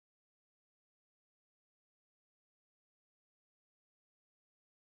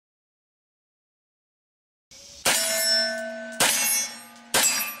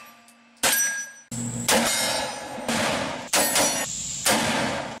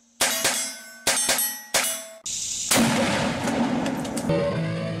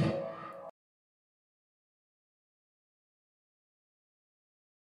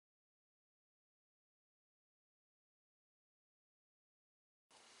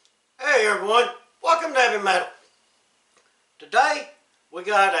Hey everyone, welcome to Heavy Metal. Today we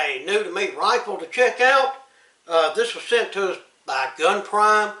got a new to me rifle to check out. This was sent to us by Gun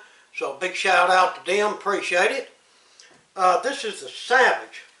Prime, so big shout out to them, appreciate it. This is the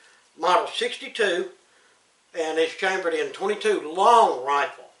Savage Model 62 and it's chambered in 22 long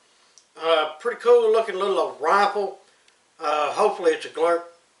rifle. Pretty cool looking little old rifle. Hopefully it's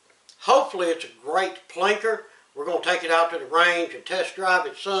a great plinker. We're going to take it out to the range and test drive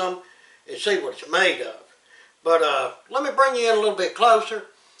it some and see what it's made of. But let me bring you in a little bit closer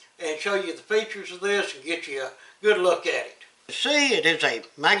and show you the features of this and get you a good look at it. You see, it is a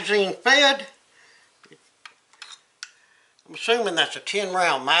magazine fed. I'm assuming that's a 10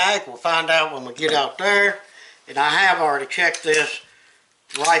 round mag. We'll find out when we get out there. And I have already checked this.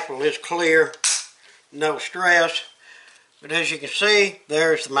 The rifle is clear, no stress. But as you can see,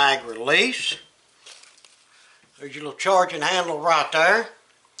 there's the mag release. There's your little charging handle right there.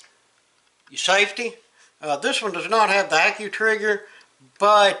 Your safety. This one does not have the AccuTrigger,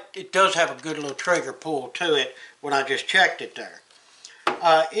 but it does have a good little trigger pull to it when I just checked it there.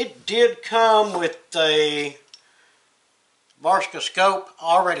 It did come with a Varska scope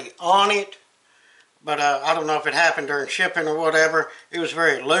already on it, but I don't know if it happened during shipping or whatever. It was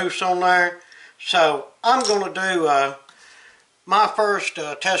very loose on there. So I'm going to do my first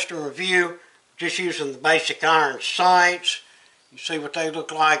test and review just using the basic iron sights. You see what they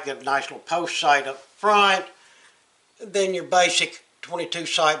look like. Got a nice little post sight up front. And then your basic 22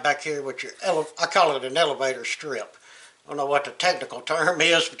 sight back here with your, I call it an elevator strip. I don't know what the technical term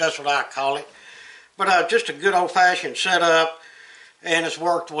is, but that's what I call it. But just a good old-fashioned setup, and it's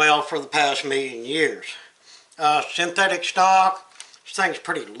worked well for the past million years. Synthetic stock. This thing's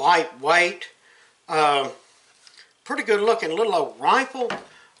pretty lightweight. Pretty good looking little old rifle.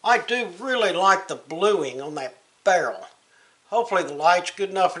 I do really like the bluing on that barrel. Hopefully the light's good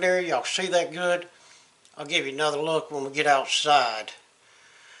enough in there. Y'all see that good? I'll give you another look when we get outside.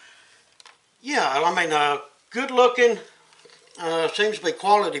 Yeah, I mean, good looking. Seems to be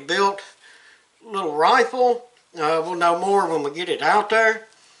quality built little rifle. We'll know more when we get it out there.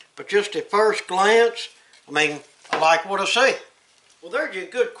 But just at first glance, I mean, I like what I see. Well, there's a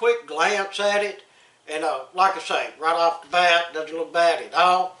good quick glance at it. And like I say, right off the bat, doesn't look bad at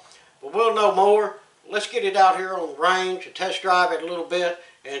all. But we'll know more. Let's get it out here on the range and test drive it a little bit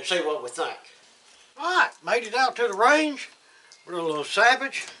and see what we think. Alright, made it out to the range with a little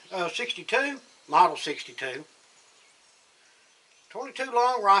Savage 62, Model 62. 22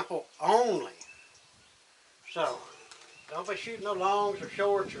 long rifle only. So, don't be shooting no longs or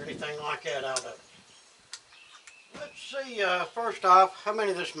shorts or anything like that out of it. Let's see, first off, how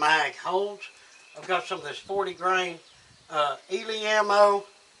many this mag holds. I've got some of this 40 grain Eley ammo.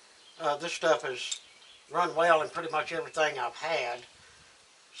 This stuff has run well in pretty much everything I've had.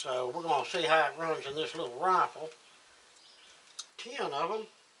 So we're going to see how it runs in this little rifle. 10 of them. Let's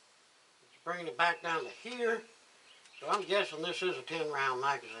bring it back down to here. So I'm guessing this is a 10 round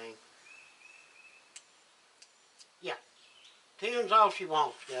magazine. Yeah. 10's all she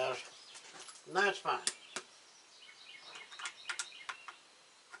wants, guys. And that's fine.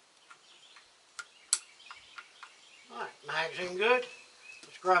 Alright, magazine good.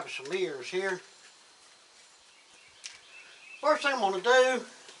 Let's grab some ears here. First thing I'm going to do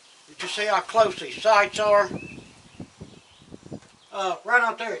is just see how close these sights are. Right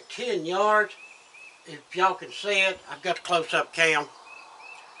out there at 10 yards, if y'all can see it, I've got the close-up cam.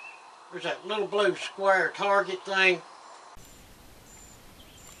 There's that little blue square target thing.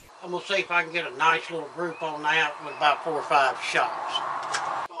 I'm going to see if I can get a nice little group on that with about 4 or 5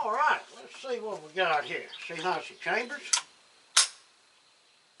 shots. Alright, let's see what we got here. See how she chambers.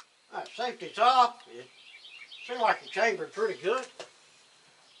 Alright, safety's off. It seems like it chambered pretty good.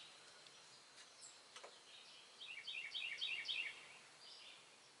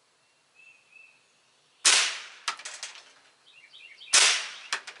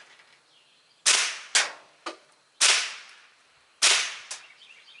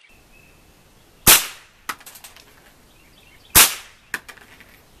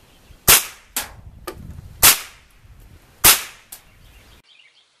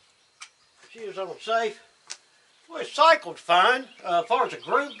 She is on safe. Well, it cycled fine. As far as the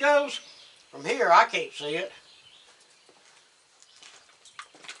group goes, from here I can't see it.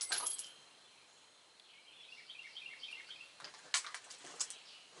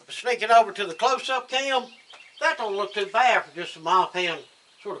 Sneaking over to the close-up cam, that don't look too bad for just a mile pen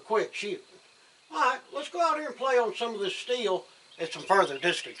sort of quick shooting. Alright, let's go out here and play on some of this steel at some further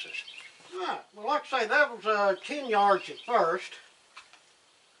distances. Alright, well like I say, that was 10 yards at first.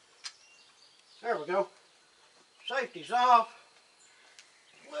 There we go. Safety's off.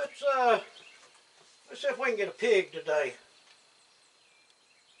 Let's see if we can get a pig today.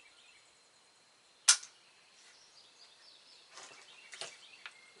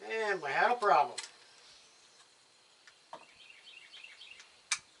 And we had a problem.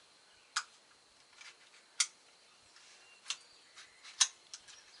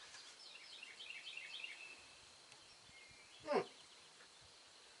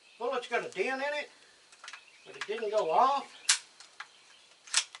 Bullet's got a dent in it, but it didn't go off.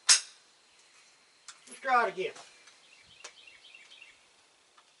 Let's try it again.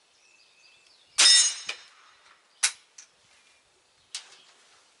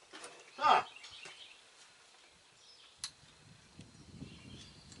 Huh.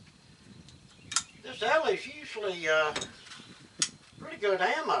 This Ellie's usually pretty good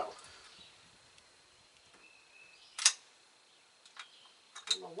ammo. I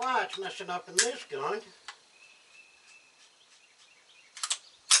don't know why it's messing up in this gun. Let's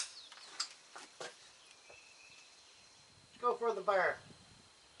go for the bear.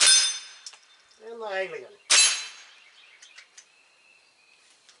 And the alien.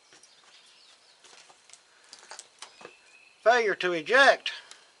 Failure to eject.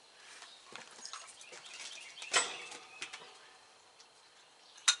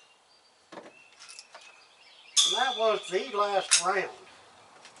 And that was the last round.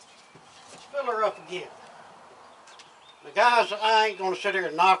 Let's fill her up again. Now guys, I ain't going to sit here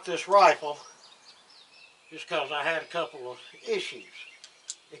and knock this rifle just because I had a couple of issues.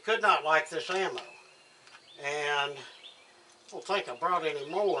 It could not like this ammo. And I don't think I brought any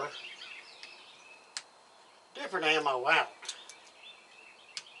more different ammo out.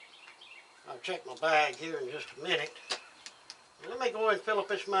 I'll check my bag here in just a minute. Let me go ahead and fill up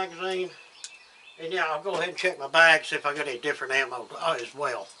this magazine. And yeah, I'll go ahead and check my bag, see if I got any different ammo as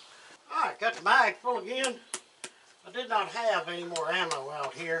well. Alright, got the bag full again. I did not have any more ammo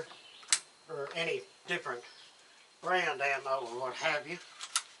out here, or any different brand ammo or what have you.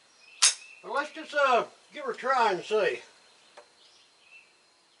 But let's just give her a try and see.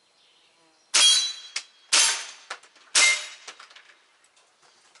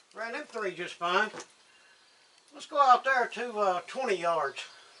 Ran them three just fine. Let's go out there to 20 yards.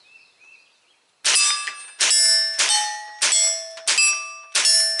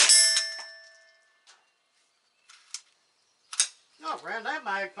 No, ran that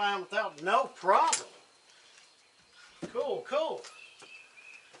mag fine without no problem. Cool, cool.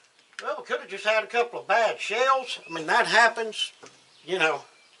 Well, we could have just had a couple of bad shells. I mean, that happens, you know,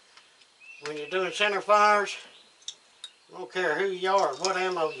 when you're doing center fires. I don't care who you are, what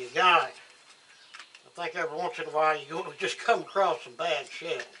ammo you got. I think every once in a while you're going to just come across some bad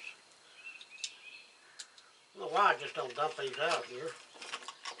shells. I don't know why I just don't dump these out here.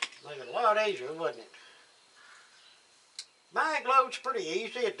 Make it a lot easier, wouldn't it? Mag load's pretty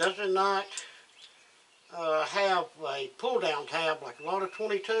easy. It does not have a pull down tab like a lot of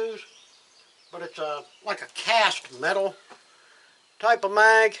 22s, but it's like a cast metal type of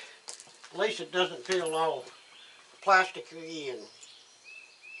mag. At least it doesn't feel all plasticky and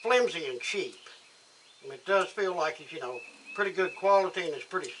flimsy and cheap. And it does feel like it's, you know, pretty good quality and it's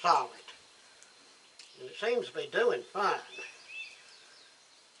pretty solid. And it seems to be doing fine.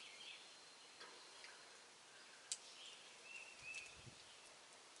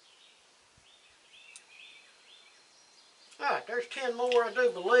 Alright, there's 10 more, I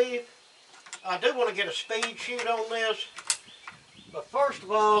do believe. I do want to get a speed shoot on this. But first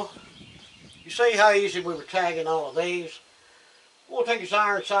of all, you see how easy we were tagging all of these? We'll take his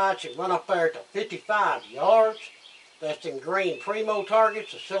iron sights and run up there to 55 yards. That's in green Primo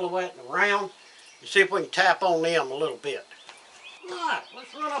targets, a silhouette and a round. And see if we can tap on them a little bit. Alright,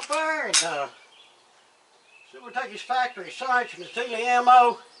 let's run up there and see if we take his factory sights and his Sealy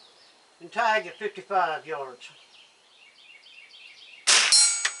ammo and tag at 55 yards.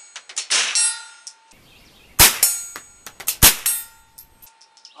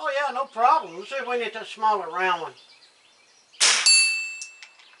 Oh yeah, no problem. Let's see if we can get that smaller round one.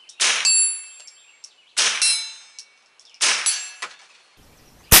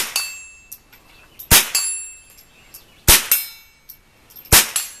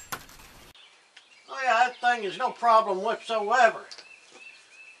 Oh yeah, that thing is no problem whatsoever.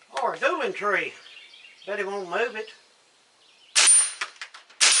 Or a dueling tree. Bet he won't move it.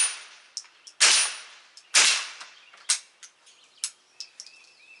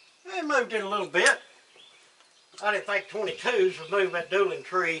 He moved it a little bit. I didn't think 22s would move that dueling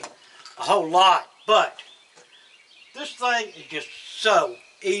tree a whole lot, but This thing is just so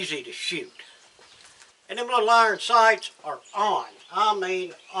easy to shoot. And them little iron sights are on. I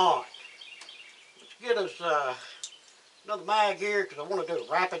mean on. Let's get us another mag here because I want to do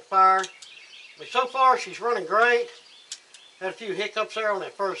a rapid fire. But so far she's running great. Had a few hiccups there on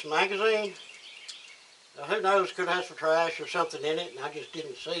that first magazine. Now, who knows, could have some trash or something in it and I just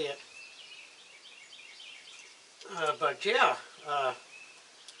didn't see it. But yeah,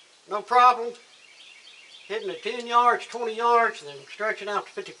 no problem. Hitting at 10 yards, 20 yards, and then stretching out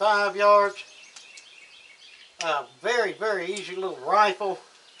to 55 yards. Very, very easy little rifle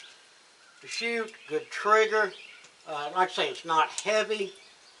to shoot. Good trigger. Like I say, it's not heavy.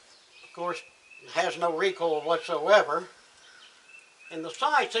 Of course, it has no recoil whatsoever. And the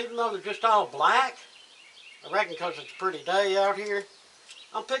sights, even though they're just all black, I reckon because it's a pretty day out here,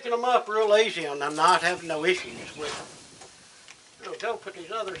 I'm picking them up real easy and I'm not having no issues with them. There we go, put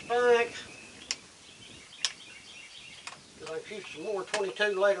these others back. I'll shoot some more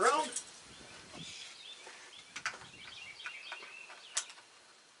 22 later on.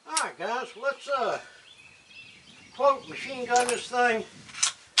 Alright guys, let's quote machine gun this thing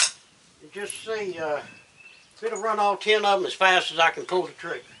and just see if it'll run all 10 of them as fast as I can pull the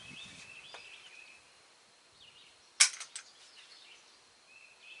trigger.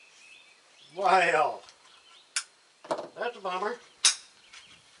 Wow, that's a bummer.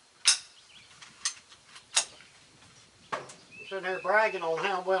 I'm sitting there bragging on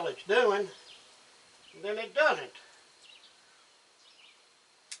how well it's doing, and then it doesn't.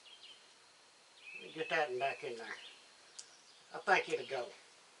 Let me get that one back in there. I think it'll go.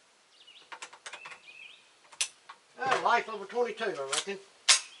 Life over 22, I reckon.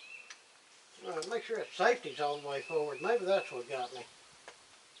 Make sure that safety's all the way forward. Maybe that's what got me.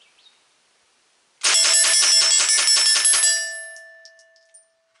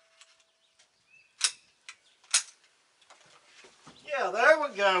 Yeah, there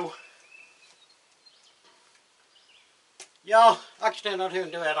we go. Y'all, I can stand out here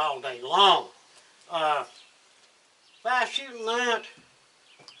and do that all day long. Fast shooting that,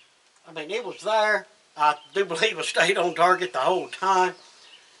 I mean, it was there. I do believe I stayed on target the whole time.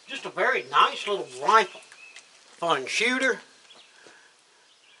 Just a very nice little rifle. Fun shooter.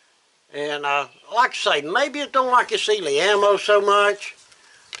 And like I say, maybe it don't like its Eley ammo so much,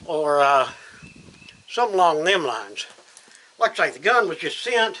 or something along them lines. Like I say, the gun was just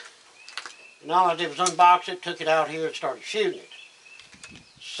sent, and all I did was unbox it, took it out here, and started shooting it.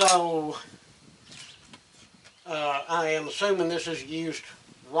 So, I am assuming this is a used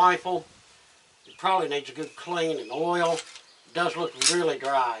rifle. It probably needs a good clean and oil. It does look really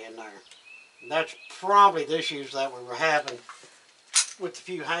dry in there. And that's probably the issues that we were having with the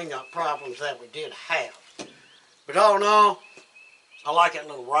few hang-up problems that we did have. But all in all, I like that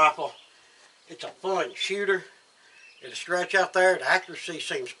little rifle. It's a fun shooter. It'll stretch out there. The accuracy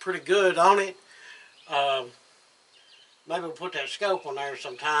seems pretty good on it. Maybe we'll put that scope on there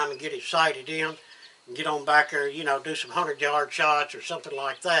sometime and get it sighted in and get on back there, you know, do some 100-yard shots or something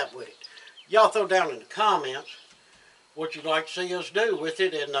like that with it. Y'all throw down in the comments what you'd like to see us do with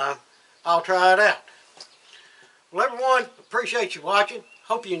it, and I'll try it out. Well, everyone, appreciate you watching.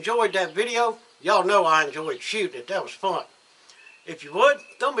 Hope you enjoyed that video. Y'all know I enjoyed shooting it. That was fun. If you would,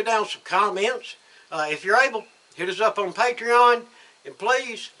 throw me down some comments. If you're able, hit us up on Patreon, and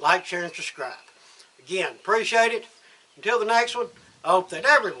please like, share, and subscribe. Again, appreciate it. Until the next one, I hope that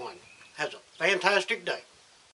everyone has a fantastic day.